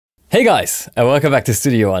Hey guys, and welcome back to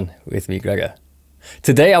Studio One with me, Gregor.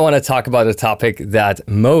 Today I want to talk about a topic that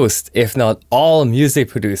most, if not all, music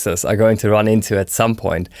producers are going to run into at some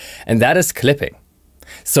point, and that is clipping.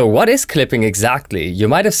 So what is clipping exactly? You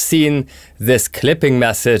might have seen this clipping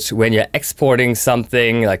message when you're exporting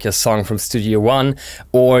something like your song from Studio One,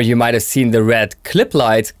 or you might have seen the red clip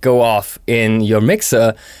light go off in your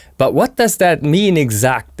mixer. But what does that mean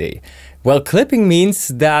exactly? Well, clipping means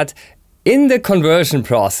that in the conversion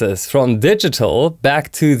process from digital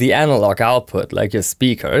back to the analog output, like your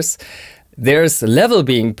speakers, there's level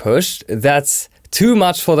being pushed that's too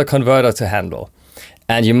much for the converter to handle.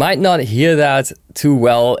 And you might not hear that too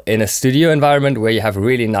well in a studio environment where you have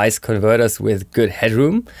really nice converters with good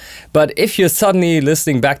headroom. But if you're suddenly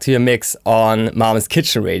listening back to your mix on Mom's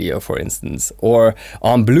kitchen radio, for instance, or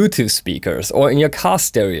on Bluetooth speakers, or in your car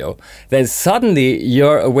stereo, then suddenly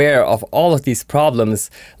you're aware of all of these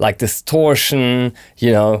problems like distortion,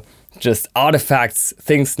 just artifacts,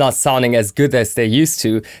 things not sounding as good as they used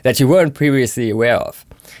to, that you weren't previously aware of.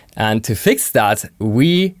 And to fix that,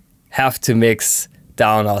 we have to mix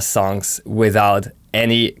down our songs without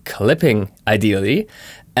any clipping, ideally.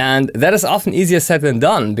 And that is often easier said than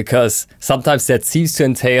done, because sometimes that seems to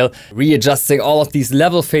entail readjusting all of these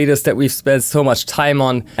level faders that we've spent so much time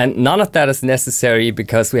on. And none of that is necessary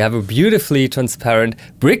because we have a beautifully transparent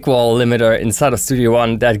Brickwall limiter inside of Studio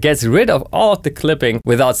One that gets rid of all of the clipping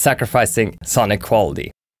without sacrificing sonic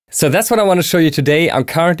quality. So that's what I want to show you today. I'm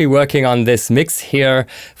currently working on this mix here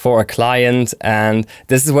for a client, and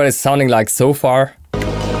this is what it's sounding like so far.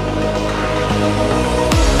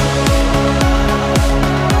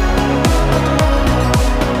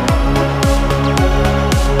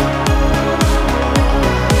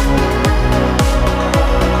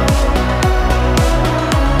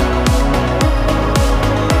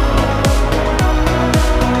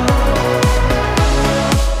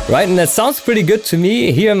 Right, and that sounds pretty good to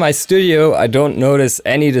me. Here in my studio, I don't notice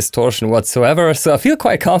any distortion whatsoever. So I feel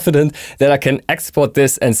quite confident that I can export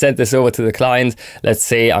this and send this over to the client. Let's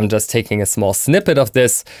say I'm just taking a small snippet of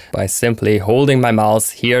this by simply holding my mouse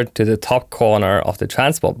here to the top corner of the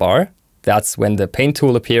transport bar. That's when the paint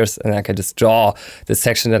tool appears, and I can just draw the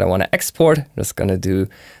section that I want to export. I'm just going to do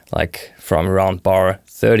like from around bar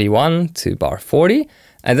 31 to bar 40.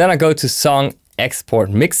 And then I go to Song Export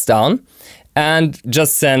Mixdown and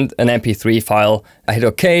just send an MP3 file. I hit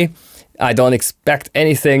OK. I don't expect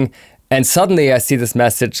anything. And suddenly I see this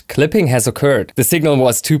message, clipping has occurred. The signal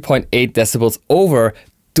was 2.8 decibels over.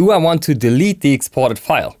 Do I want to delete the exported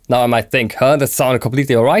file? Now I might think, that sounded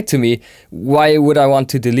completely all right to me. Why would I want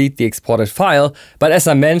to delete the exported file? But as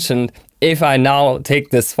I mentioned, if I now take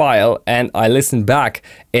this file and I listen back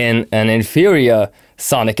in an inferior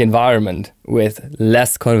sonic environment with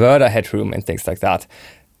less converter headroom and things like that,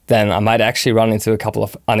 then I might actually run into a couple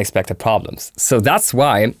of unexpected problems. So that's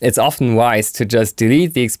why it's often wise to just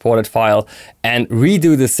delete the exported file and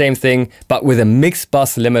redo the same thing, but with a mixed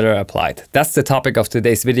bus limiter applied. That's the topic of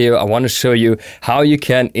today's video. I want to show you how you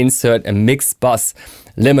can insert a mixed bus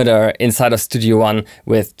limiter inside of Studio One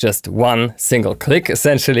with just one single click,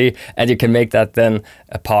 essentially, and you can make that then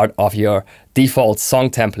a part of your default song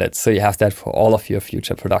template. So you have that for all of your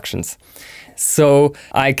future productions. So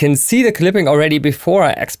I can see the clipping already before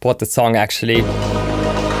I export the song, actually.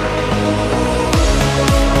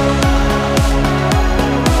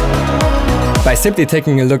 By simply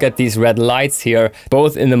taking a look at these red lights here,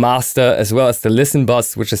 both in the master as well as the listen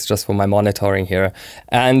bus, which is just for my monitoring here.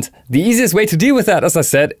 And the easiest way to deal with that, as I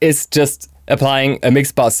said, is just applying a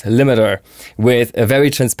mixed bus limiter with a very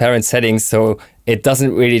transparent setting, so it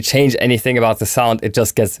doesn't really change anything about the sound. It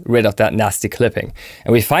just gets rid of that nasty clipping.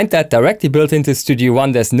 And we find that directly built into Studio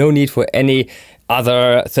One. There's no need for any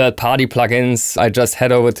other third-party plugins. I just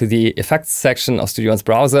head over to the effects section of Studio One's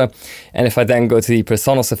browser. And if I then go to the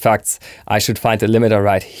PreSonus effects, I should find the limiter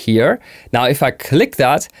right here. Now, if I click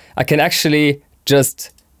that, I can actually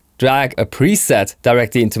just drag a preset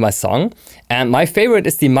directly into my song. And my favorite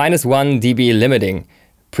is the -1 dB limiting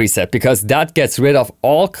preset, because that gets rid of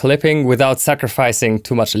all clipping without sacrificing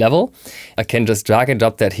too much level. I can just drag and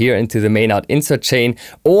drop that here into the main out insert chain,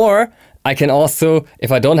 or I can also,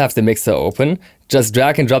 if I don't have the mixer open, just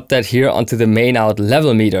drag and drop that here onto the main out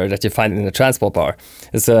level meter that you find in the transport bar.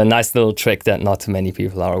 It's a nice little trick that not too many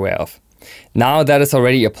people are aware of. Now that is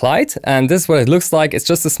already applied, and this is what it looks like. It's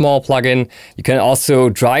just a small plugin. You can also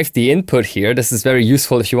drive the input here. This is very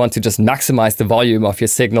useful if you want to just maximize the volume of your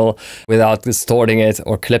signal without distorting it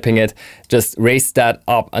or clipping it. Just raise that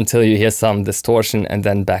up until you hear some distortion and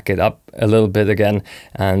then back it up a little bit again.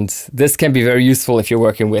 And this can be very useful if you're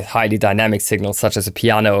working with highly dynamic signals such as a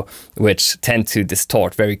piano, which tend to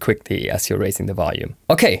distort very quickly as you're raising the volume.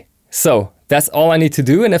 Okay. So that's all I need to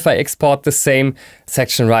do. And if I export the same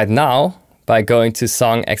section right now by going to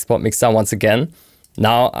Song, Export Mixdown once again,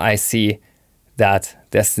 now I see that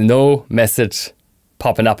there's no message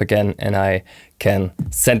popping up again, and I can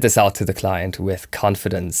send this out to the client with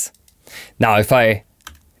confidence. Now, if I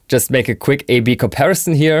just make a quick A/B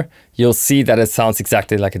comparison here, you'll see that it sounds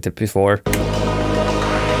exactly like it did before.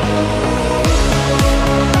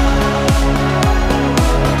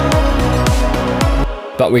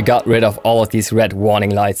 But we got rid of all of these red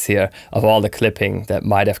warning lights here of all the clipping that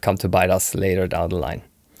might have come to bite us later down the line.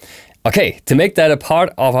 Okay, to make that a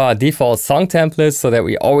part of our default song template so that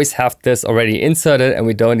we always have this already inserted and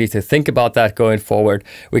we don't need to think about that going forward,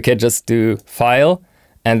 we can just do File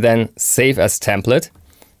and then Save as Template.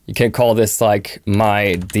 You can call this like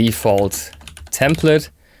my default template.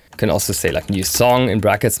 You can also say like new song in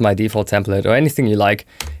brackets, my default template, or anything you like.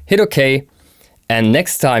 Hit OK. And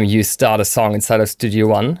next time you start a song inside of Studio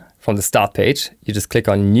One from the start page, you just click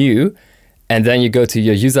on New, and then you go to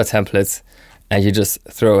your user templates and you just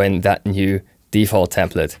throw in that new default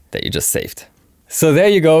template that you just saved. So there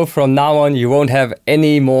you go. From now on, you won't have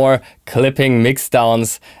any more clipping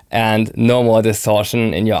mixdowns and no more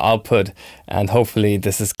distortion in your output. And hopefully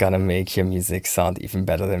this is gonna make your music sound even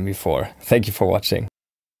better than before. Thank you for watching.